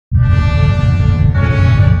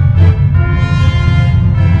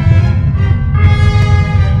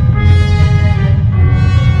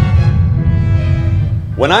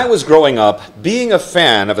When I was growing up, being a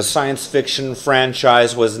fan of a science fiction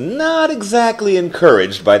franchise was not exactly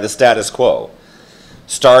encouraged by the status quo.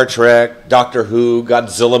 Star Trek, Doctor Who,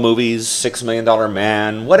 Godzilla movies, $6 Million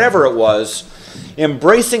Man, whatever it was,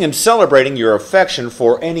 embracing and celebrating your affection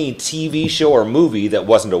for any TV show or movie that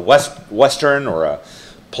wasn't a Western or a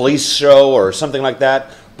police show or something like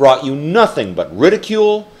that brought you nothing but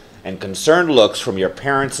ridicule and concerned looks from your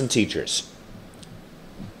parents and teachers.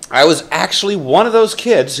 I was actually one of those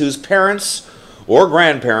kids whose parents or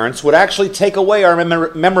grandparents would actually take away our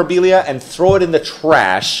memorabilia and throw it in the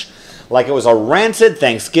trash like it was a rancid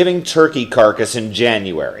Thanksgiving turkey carcass in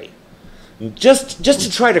January. Just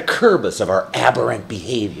to try to curb us of our aberrant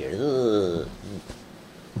behavior. Ugh.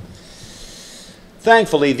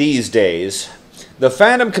 Thankfully, these days, the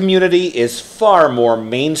fandom community is far more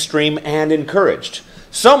mainstream and encouraged.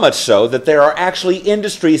 So much so that there are actually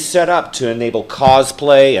industries set up to enable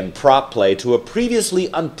cosplay and prop play to a previously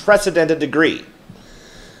unprecedented degree.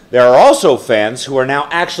 There are also fans who are now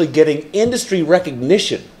actually getting industry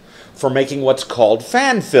recognition for making what's called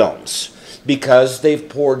fan films, because they've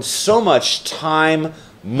poured so much time,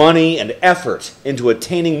 money, and effort into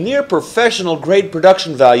attaining near professional grade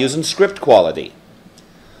production values and script quality.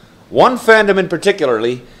 One fandom in particular,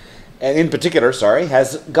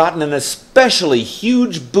 has gotten an especially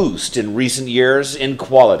huge boost in recent years in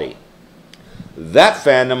quality. That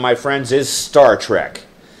fandom, my friends, is Star Trek.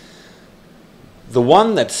 The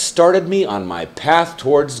one that started me on my path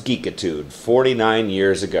towards geekitude 49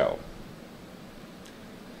 years ago.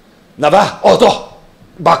 Nava odo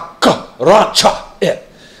bakka rancha e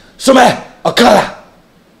sume akara.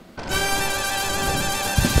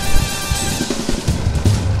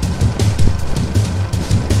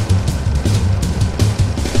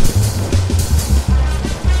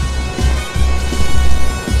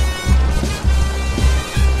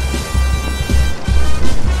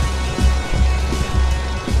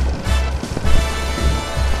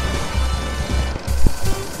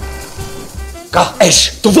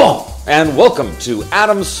 And welcome to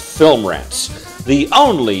Adam's Film Rants, the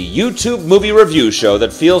only YouTube movie review show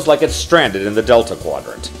that feels like it's stranded in the Delta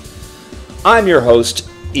Quadrant. I'm your host,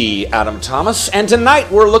 E. Adam Thomas, and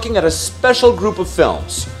tonight we're looking at a special group of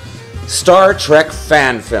films, Star Trek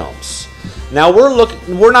fan films. Now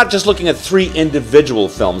we're not just looking at 3 individual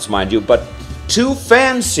films, mind you, but 2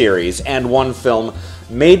 fan series and 1 film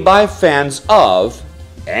made by fans of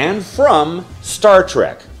and from Star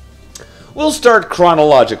Trek. We'll start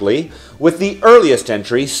chronologically with the earliest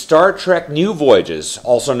entry, Star Trek New Voyages,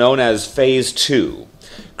 also known as Phase 2,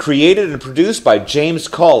 created and produced by James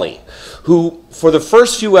Cawley, who, for the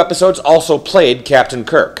first few episodes, also played Captain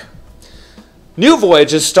Kirk. New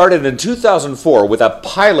Voyages started in 2004 with a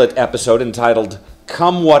pilot episode entitled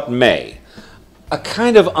Come What May, a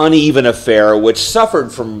kind of uneven affair which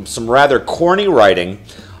suffered from some rather corny writing,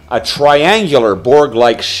 a triangular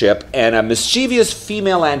Borg-like ship, and a mischievous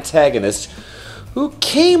female antagonist who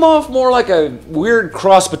came off more like a weird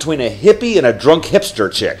cross between a hippie and a drunk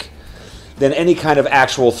hipster chick than any kind of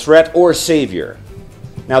actual threat or savior.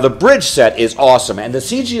 Now, the bridge set is awesome, and the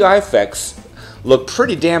CGI effects look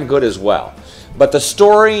pretty damn good as well. But the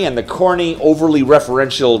story and the corny, overly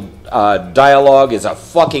referential dialogue is a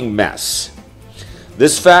fucking mess.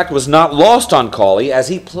 This fact was not lost on Cawley, as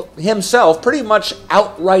he himself pretty much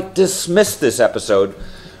outright dismissed this episode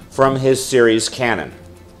from his series canon.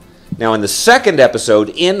 Now, in the second episode,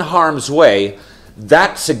 In Harm's Way,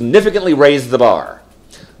 that significantly raised the bar,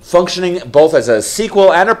 functioning both as a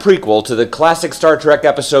sequel and a prequel to the classic Star Trek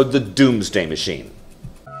episode The Doomsday Machine.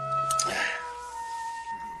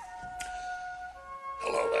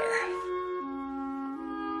 Hello there.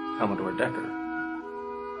 Commodore Decker.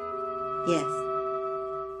 Yes.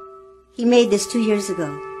 He made this 2 years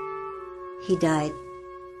ago. He died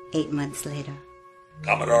 8 months later.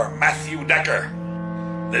 Commodore Matthew Decker.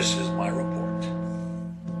 This is my report.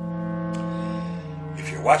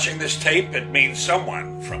 If you're watching this tape, it means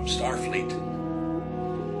someone from Starfleet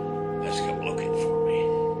has come looking for me.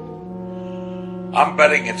 I'm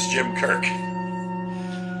betting it's Jim Kirk.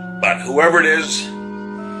 But whoever it is,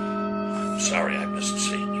 I'm sorry I missed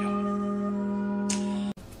seeing you.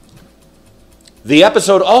 The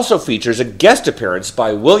episode also features a guest appearance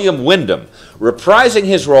by William Wyndham, reprising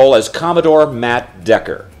his role as Commodore Matt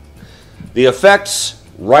Decker. The effects,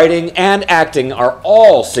 writing, and acting are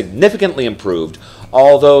all significantly improved,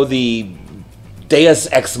 although the deus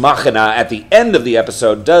ex machina at the end of the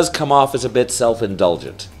episode does come off as a bit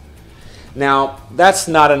self-indulgent. Now, that's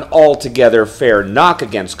not an altogether fair knock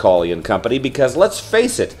against Cawley and company, because let's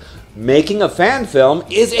face it, making a fan film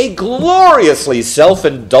is a gloriously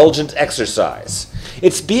self-indulgent exercise.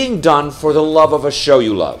 It's being done for the love of a show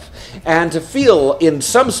you love, and to feel in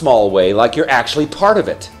some small way like you're actually part of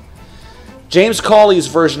it. James Cawley's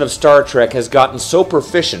version of Star Trek has gotten so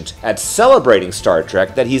proficient at celebrating Star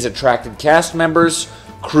Trek that he's attracted cast members,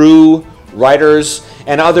 crew, writers,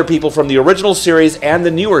 and other people from the original series and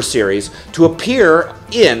the newer series to appear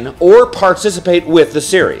in or participate with the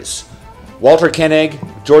series. Walter Koenig,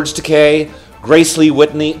 George Takei, Grace Lee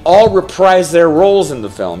Whitney all reprised their roles in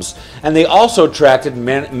the films, and they also attracted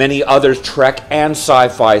many other Trek and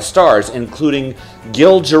sci-fi stars, including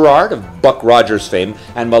Gil Gerard of Buck Rogers fame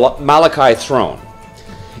and Malachi Throne.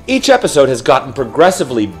 Each episode has gotten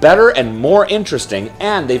progressively better and more interesting,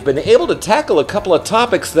 and they've been able to tackle a couple of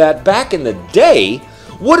topics that, back in the day,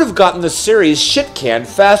 would have gotten the series shit-canned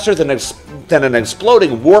faster than an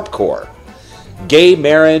exploding warp core. Gay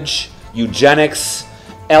marriage, eugenics,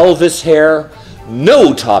 Elvis hair.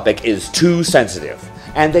 No topic is too sensitive,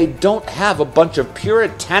 and they don't have a bunch of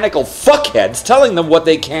puritanical fuckheads telling them what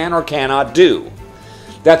they can or cannot do.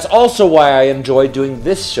 That's also why I enjoy doing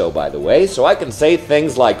this show, by the way, so I can say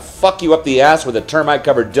things like fuck you up the ass with a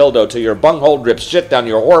termite-covered dildo till your bunghole drips shit down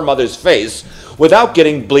your whore mother's face without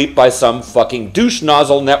getting bleeped by some fucking douche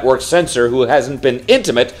nozzle network censor who hasn't been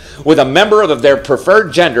intimate with a member of their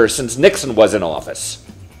preferred gender since Nixon was in office.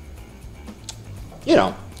 You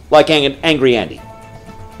know, like Angry Andy.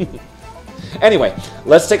 Anyway,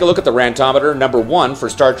 let's take a look at the Rantometer number 1 for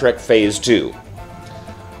Star Trek Phase 2.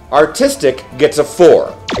 Artistic gets a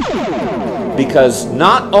 4, because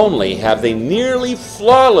not only have they nearly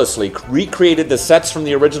flawlessly recreated the sets from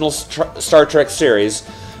the original Star Trek series,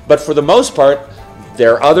 but for the most part,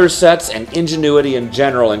 their other sets and ingenuity in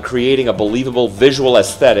general in creating a believable visual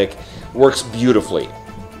aesthetic works beautifully.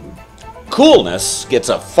 Coolness gets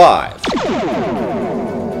a 5.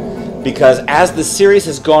 Because as the series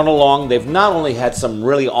has gone along, they've not only had some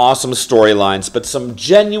really awesome storylines, but some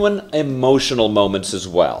genuine emotional moments as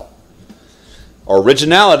well.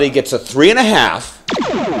 Originality gets a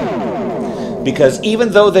 3.5, because even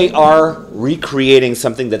though they are recreating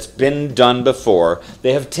something that's been done before,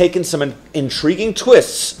 they have taken some intriguing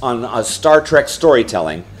twists on Star Trek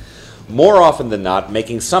storytelling, more often than not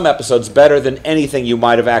making some episodes better than anything you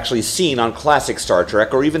might have actually seen on classic Star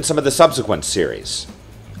Trek or even some of the subsequent series.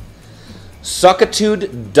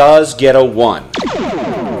 Suckitude does get a 1.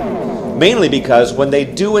 Mainly because when they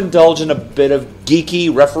do indulge in a bit of geeky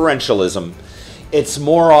referentialism, it's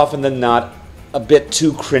more often than not a bit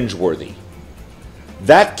too cringeworthy.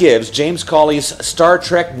 That gives James Cawley's Star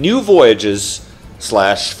Trek New Voyages /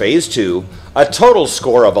 Phase 2 a total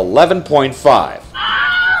score of 11.5.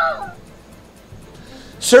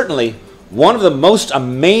 Certainly, one of the most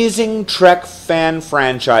amazing Trek fan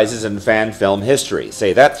franchises in fan film history.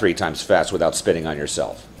 Say that 3 times fast without spitting on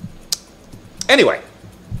yourself. Anyway,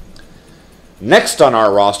 next on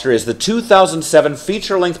our roster is the 2007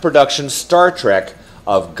 feature-length production Star Trek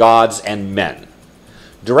of Gods and Men.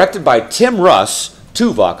 Directed by Tim Russ,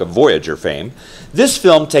 Tuvok of Voyager fame, this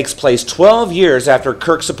film takes place 12 years after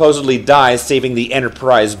Kirk supposedly dies saving the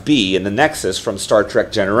Enterprise B in the Nexus from Star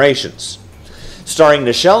Trek Generations. Starring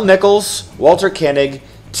Nichelle Nichols, Walter Koenig,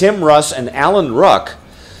 Tim Russ, and Alan Ruck,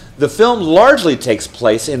 the film largely takes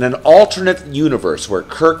place in an alternate universe where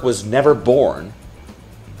Kirk was never born,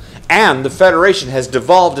 and the Federation has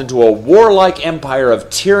devolved into a warlike empire of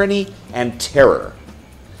tyranny and terror.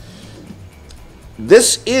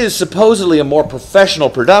 This is supposedly a more professional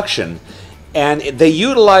production, and they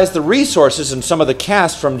utilize the resources and some of the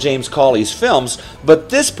cast from James Cawley's films, but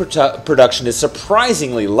this production is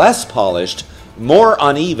surprisingly less polished, more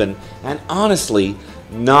uneven, and honestly,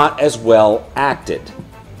 not as well acted.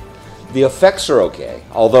 The effects are okay,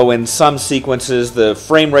 although in some sequences the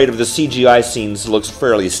frame rate of the CGI scenes looks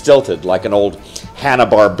fairly stilted, like an old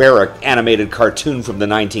Hanna-Barbera animated cartoon from the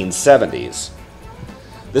 1970s.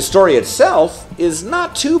 The story itself is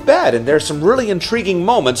not too bad, and there's some really intriguing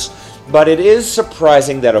moments, but it is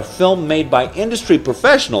surprising that a film made by industry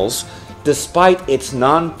professionals, despite its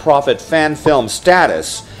non-profit fan film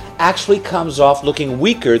status, actually comes off looking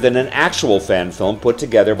weaker than an actual fan film put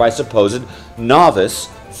together by supposed novice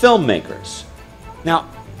filmmakers. Now,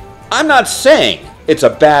 I'm not saying it's a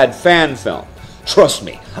bad fan film. Trust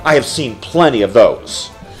me, I have seen plenty of those.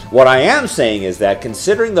 What I am saying is that,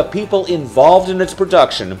 considering the people involved in its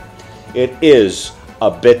production, it is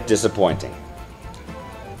a bit disappointing.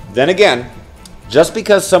 Then again, just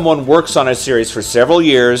because someone works on a series for several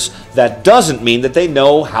years, that doesn't mean that they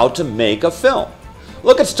know how to make a film.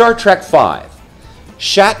 Look at Star Trek V.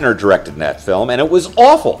 Shatner directed that film, and it was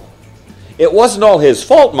awful. It wasn't all his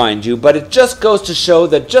fault, mind you, but it just goes to show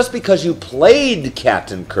that just because you played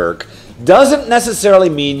Captain Kirk doesn't necessarily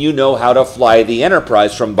mean you know how to fly the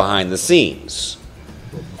Enterprise from behind the scenes.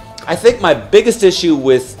 I think my biggest issue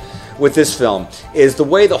with this film is the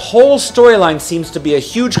way the whole storyline seems to be a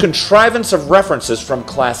huge contrivance of references from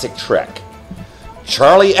classic Trek.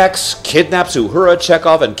 Charlie X kidnaps Uhura,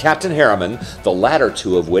 Chekhov, and Captain Harriman, the latter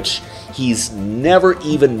two of which he's never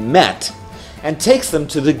even met, and takes them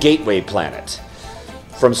to the Gateway planet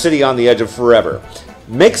from City on the Edge of Forever.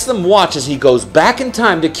 Makes them watch as he goes back in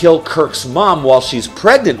time to kill Kirk's mom while she's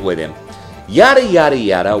pregnant with him. Yada yada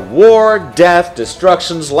yada, war, death,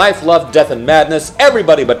 destructions, life, love, death, and madness,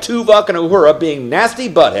 everybody but Tuvok and Uhura being nasty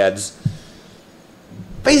buttheads.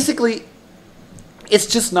 Basically, it's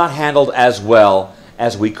just not handled as well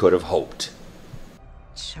as we could have hoped.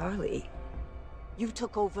 Charlie, you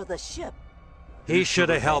took over the ship. He should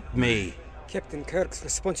have helped me. Captain Kirk's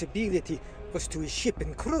responsibility was to his ship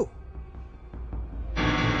and crew.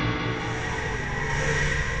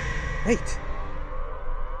 Wait.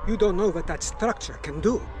 You don't know what that structure can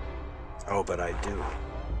do. Oh, but I do.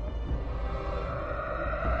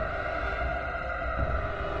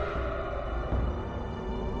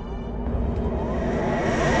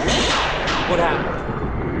 What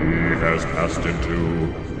happened? He has passed into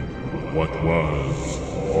what was.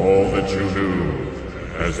 All that you knew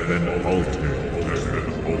has been altered.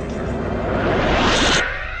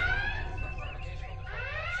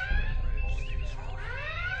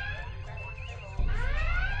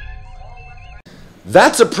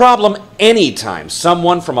 That's a problem anytime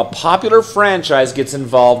someone from a popular franchise gets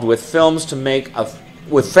involved with films to make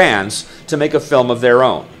with fans to make a film of their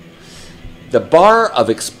own. The bar of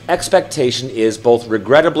expectation is both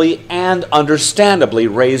regrettably and understandably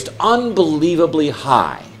raised unbelievably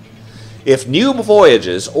high. If New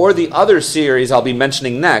Voyages or the other series I'll be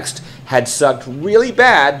mentioning next had sucked really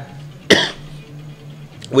bad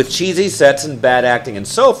with cheesy sets and bad acting and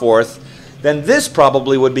so forth, then this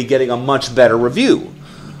probably would be getting a much better review.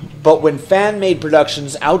 But when fan-made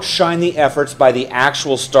productions outshine the efforts by the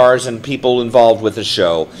actual stars and people involved with the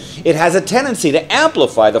show, it has a tendency to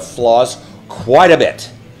amplify the flaws quite a bit.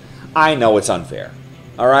 I know it's unfair,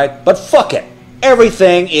 alright? But fuck it.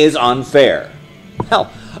 Everything is unfair. Hell,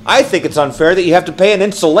 I think it's unfair that you have to pay an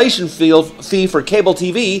installation fee for cable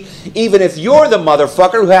TV, even if you're the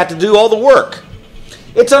motherfucker who had to do all the work.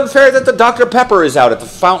 It's unfair that the Dr. Pepper is out at the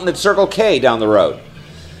fountain at Circle K down the road.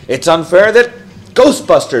 It's unfair that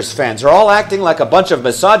Ghostbusters fans are all acting like a bunch of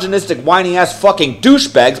misogynistic, whiny-ass fucking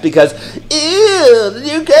douchebags because, ew, the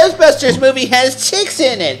new Ghostbusters movie has chicks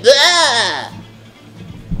in it. Ah!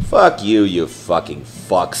 Fuck you, you fucking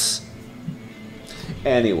fucks.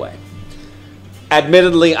 Anyway,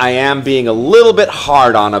 admittedly, I am being a little bit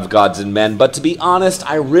hard on Of Gods and Men, but to be honest,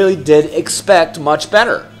 I really did expect much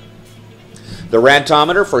better. The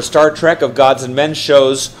Rantometer for Star Trek Of Gods and Men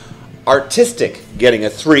shows Artistic getting a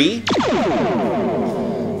 3,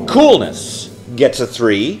 Coolness gets a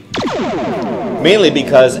 3, mainly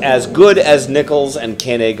because as good as Nichols and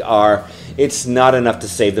Koenig are, it's not enough to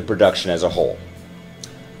save the production as a whole.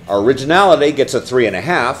 Originality gets a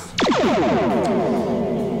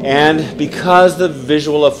 3.5, and because the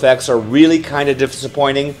visual effects are really kind of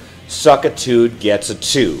disappointing, Suckitude gets a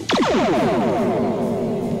 2.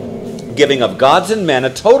 Giving Of Gods and Men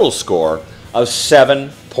a total score of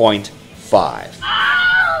 7.5.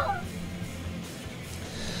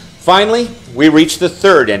 Finally, we reach the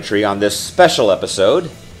third entry on this special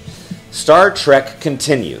episode. Star Trek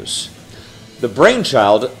Continues. The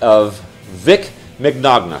brainchild of Vic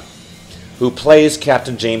Mignogna, who plays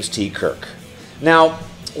Captain James T. Kirk. Now,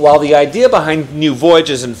 while the idea behind New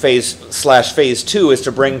Voyages and Phase 2 is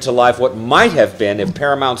to bring to life what might have been if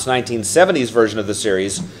Paramount's 1970s version of the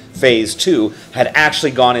series, Phase 2, had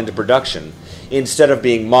actually gone into production, instead of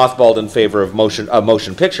being mothballed in favor of a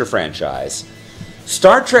motion picture franchise,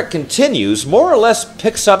 Star Trek Continues more or less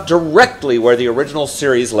picks up directly where the original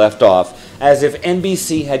series left off, as if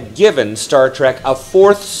NBC had given Star Trek a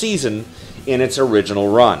 4th season in its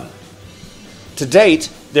original run. To date,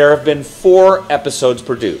 there have been 4 episodes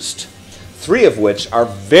produced, 3 of which are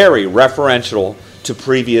very referential to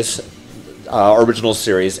previous original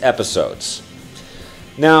series episodes.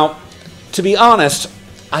 Now, to be honest,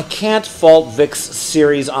 I can't fault Vic's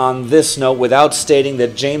series on this note without stating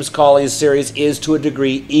that James Cawley's series is to a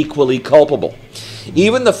degree equally culpable.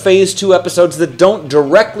 Even the Phase 2 episodes that don't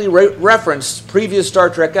directly reference previous Star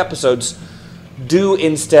Trek episodes do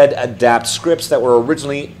instead adapt scripts that were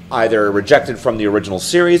originally either rejected from the original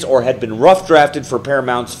series or had been rough drafted for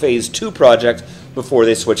Paramount's Phase 2 project before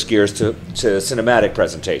they switched gears to cinematic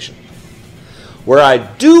presentation. Where I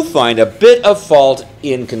do find a bit of fault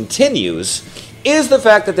in Continues is the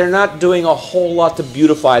fact that they're not doing a whole lot to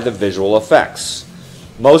beautify the visual effects.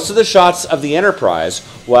 Most of the shots of the Enterprise,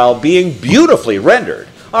 while being beautifully rendered,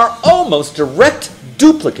 are almost direct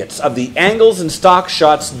duplicates of the angles and stock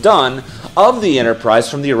shots done of the Enterprise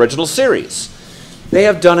from the original series. They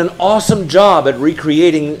have done an awesome job at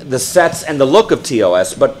recreating the sets and the look of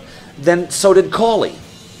TOS, but then so did Cawley.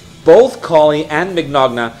 Both Cawley and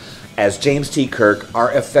Mignogne as James T. Kirk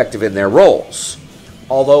are effective in their roles,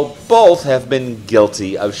 although both have been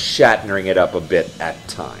guilty of Shatnering it up a bit at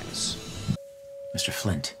times. Mr.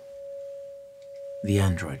 Flint, the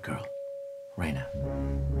android girl, Reyna.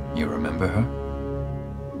 You remember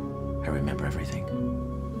her? I remember everything.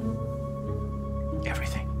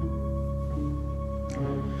 Everything.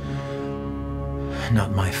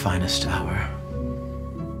 Not my finest hour.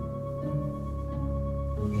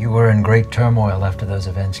 You were in great turmoil after those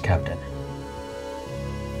events, Captain.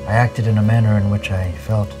 I acted in a manner in which I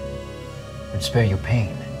felt would spare you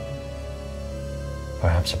pain.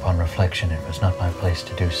 Perhaps upon reflection, it was not my place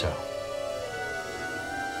to do so.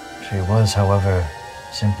 She was, however,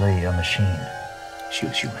 simply a machine. She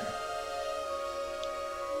was human.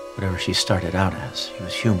 Whatever she started out as, she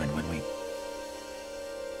was human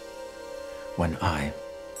when I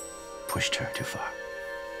pushed her too far.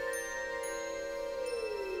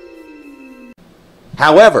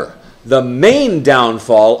 However, the main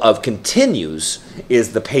downfall of Continues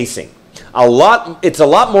is the pacing. It's a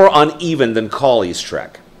lot more uneven than Cawley's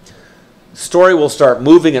Trek. Story will start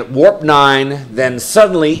moving at warp 9, then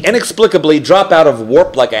suddenly, inexplicably drop out of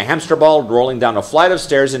warp like a hamster ball rolling down a flight of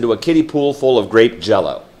stairs into a kiddie pool full of grape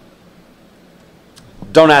jello.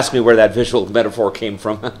 Don't ask me where that visual metaphor came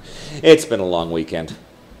from. It's been a long weekend.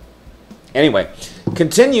 Anyway,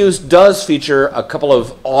 Continues does feature a couple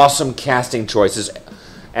of awesome casting choices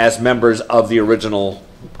as members of the original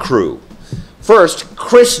crew. First,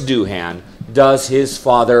 Chris Doohan does his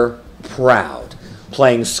father proud,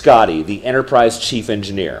 playing Scotty, the Enterprise chief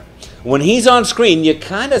engineer. When he's on screen, you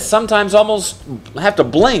kind of sometimes almost have to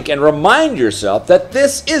blink and remind yourself that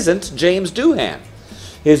this isn't James Doohan.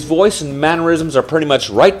 His voice and mannerisms are pretty much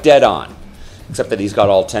right dead on, except that he's got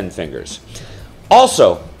all 10 fingers.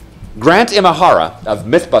 Also, Grant Imahara of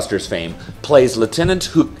Mythbusters fame plays Lieutenant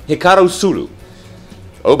Hikaru Sulu.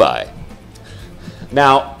 Oh, bye.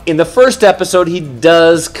 Now, in the first episode, he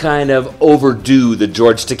does kind of overdo the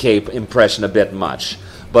George Takei impression a bit much.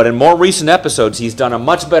 But in more recent episodes, he's done a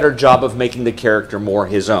much better job of making the character more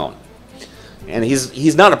his own. And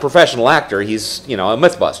he's not a professional actor, he's, a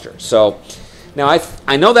Mythbuster. So, now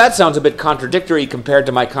I know that sounds a bit contradictory compared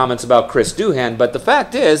to my comments about Chris Doohan, but the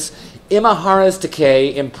fact is, Imahara's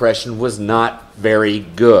Takei impression was not very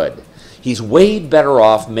good. He's way better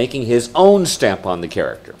off making his own stamp on the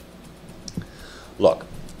character. Look,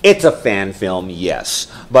 it's a fan film, yes,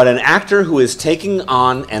 but an actor who is taking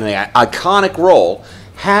on an iconic role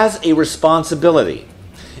has a responsibility.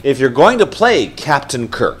 If you're going to play Captain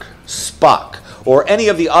Kirk, Spock, or any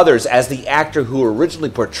of the others as the actor who originally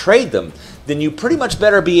portrayed them, then you pretty much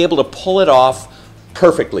better be able to pull it off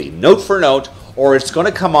perfectly, note for note, or it's going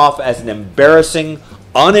to come off as an embarrassing,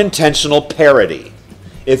 unintentional parody.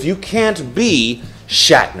 If you can't be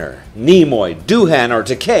Shatner, Nimoy, Doohan, or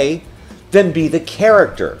Takei, then be the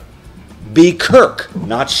character. Be Kirk,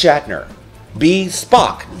 not Shatner. Be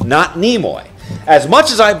Spock, not Nimoy. As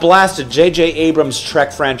much as I blasted J.J. Abrams'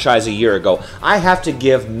 Trek franchise a year ago, I have to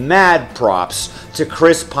give mad props to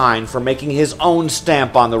Chris Pine for making his own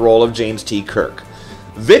stamp on the role of James T. Kirk.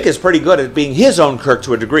 Vic is pretty good at being his own Kirk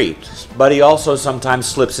to a degree, but he also sometimes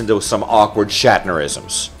slips into some awkward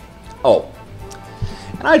Shatnerisms. Oh,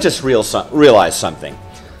 and I just realized something.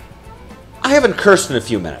 I haven't cursed in a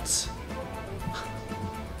few minutes.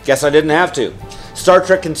 Guess I didn't have to. Star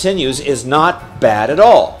Trek Continues is not bad at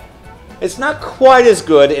all. It's not quite as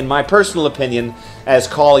good, in my personal opinion, as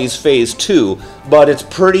Cawley's Phase 2, but it's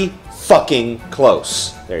pretty fucking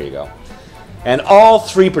close. There you go. And all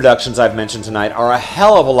three productions I've mentioned tonight are a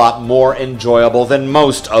hell of a lot more enjoyable than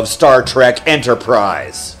most of Star Trek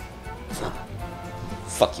Enterprise.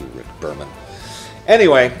 Fuck you, Rick Berman.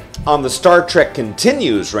 Anyway, on the Star Trek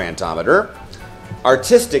Continues rantometer,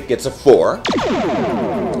 Artistic gets a 4.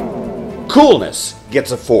 Coolness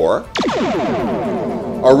gets a 4.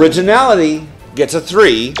 Originality gets a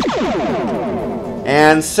 3.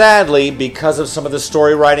 And sadly, because some of the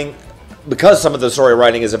story writing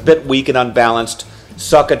is a bit weak and unbalanced,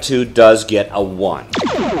 Suckatude does get a 1.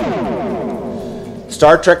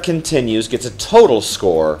 Star Trek Continues gets a total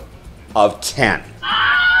score of 10.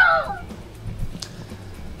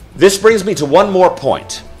 This brings me to one more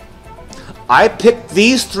point. I picked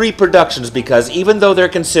these three productions because even though they're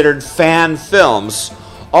considered fan films,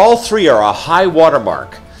 All three are a high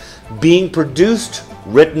watermark, being produced,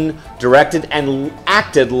 written, directed, and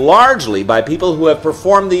acted largely by people who have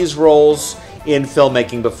performed these roles in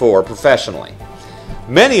filmmaking before professionally,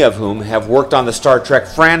 many of whom have worked on the Star Trek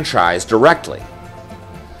franchise directly.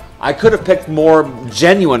 I could have picked more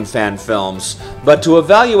genuine fan films, but to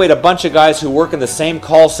evaluate a bunch of guys who work in the same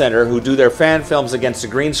call center who do their fan films against a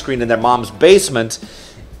green screen in their mom's basement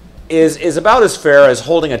is about as fair as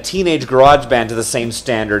holding a teenage garage band to the same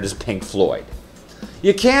standard as Pink Floyd.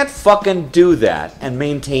 You can't fucking do that and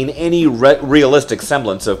maintain any realistic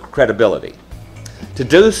semblance of credibility. To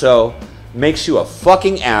do so makes you a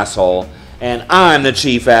fucking asshole, and I'm the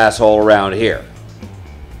chief asshole around here.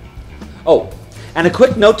 Oh, and a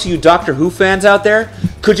quick note to you Doctor Who fans out there.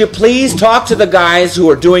 Could you please talk to the guys who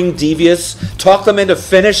are doing Devious? Talk them into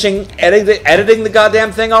finishing editing the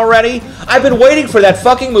goddamn thing already? I've been waiting for that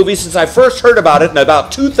fucking movie since I first heard about it in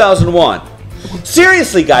about 2001.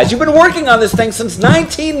 Seriously, guys, you've been working on this thing since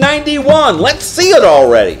 1991. Let's see it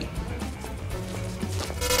already.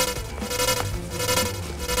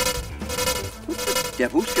 What the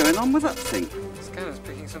devil's going on with that thing? The scanner's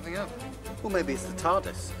picking something up. Well, maybe it's the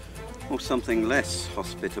TARDIS. Or something less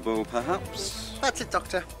hospitable, perhaps. That's it,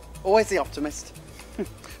 Doctor. Always the optimist.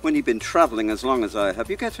 When you've been travelling as long as I have,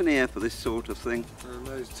 you get an ear for this sort of thing.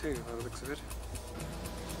 Those too, by the looks of it.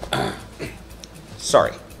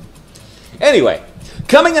 Sorry. Anyway,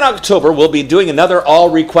 coming in October, we'll be doing another All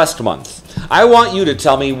Request Month. I want you to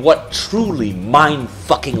tell me what truly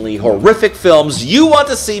mind-fuckingly horrific films you want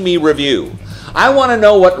to see me review. I want to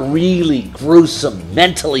know what really gruesome,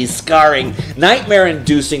 mentally scarring,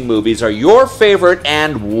 nightmare-inducing movies are your favorite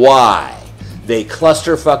and why they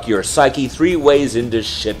clusterfuck your psyche 3 ways into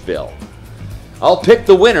shitville. I'll pick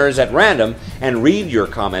the winners at random and read your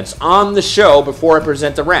comments on the show before I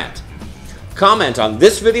present the rant. Comment on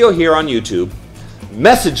this video here on YouTube,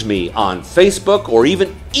 message me on Facebook, or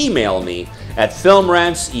even email me at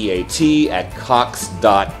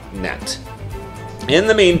filmrantseat@cox.net. In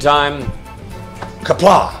the meantime,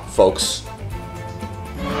 kapla, folks.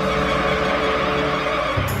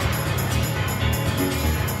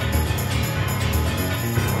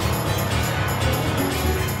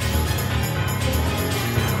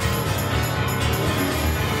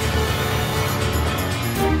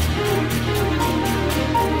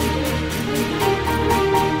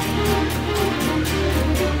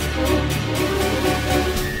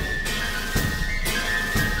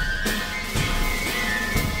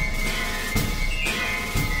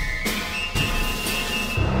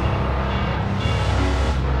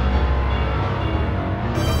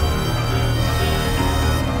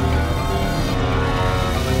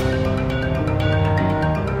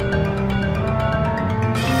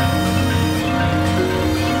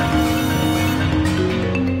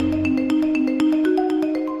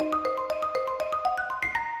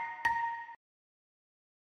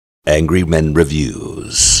 Angry Men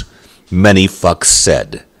Reviews. Many fucks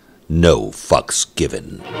said, no fucks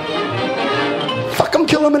given. Fuck 'em,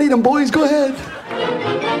 kill 'em, and eat 'em, boys. Go ahead.